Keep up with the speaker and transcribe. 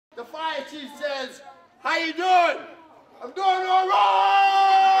the fire chief says, "How you doing?" "I'm doing all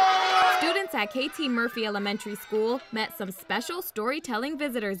right!" Students at KT Murphy Elementary School met some special storytelling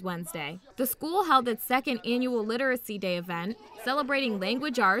visitors Wednesday. The school held its second annual Literacy Day event, celebrating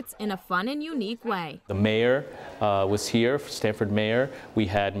language arts in a fun and unique way. The mayor was here, Stamford mayor. We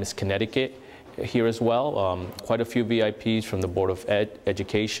had Miss Connecticut here as well. Quite a few VIPs from the Board of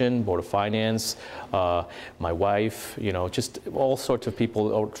Education, Board of Finance, my wife, just all sorts of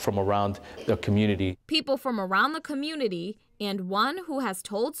people from around the community. People from around the community and one who has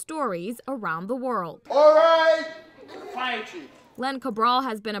told stories around the world. All right, fire chief. Len Cabral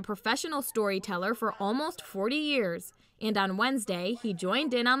has been a professional storyteller for almost 40 years. And on Wednesday, he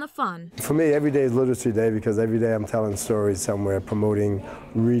joined in on the fun. For me, every day is Literacy Day because every day I'm telling stories somewhere, promoting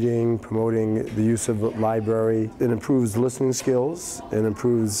reading, promoting the use of the library. It improves listening skills, it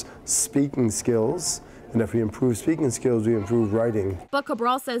improves speaking skills, and if we improve speaking skills, we improve writing. But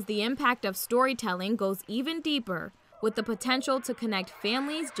Cabral says the impact of storytelling goes even deeper, with the potential to connect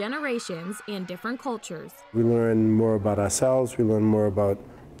families, generations, and different cultures. We learn more about ourselves, we learn more about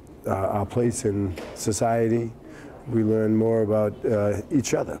our place in society. We learn more about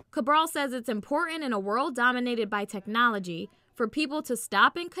each other. Cabral says it's important in a world dominated by technology for people to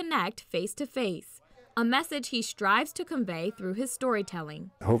stop and connect face to face, a message he strives to convey through his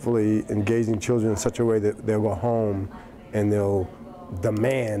storytelling. Hopefully engaging children in such a way that they'll go home and they'll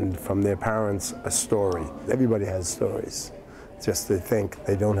demand from their parents a story. Everybody has stories, just they think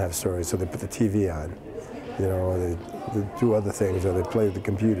they don't have stories, so they put the TV on, or they do other things, or they play with the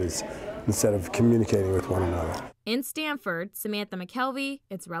computers instead of communicating with one another. In Stamford, Samantha McKelvey,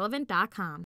 It'sRelevant.com.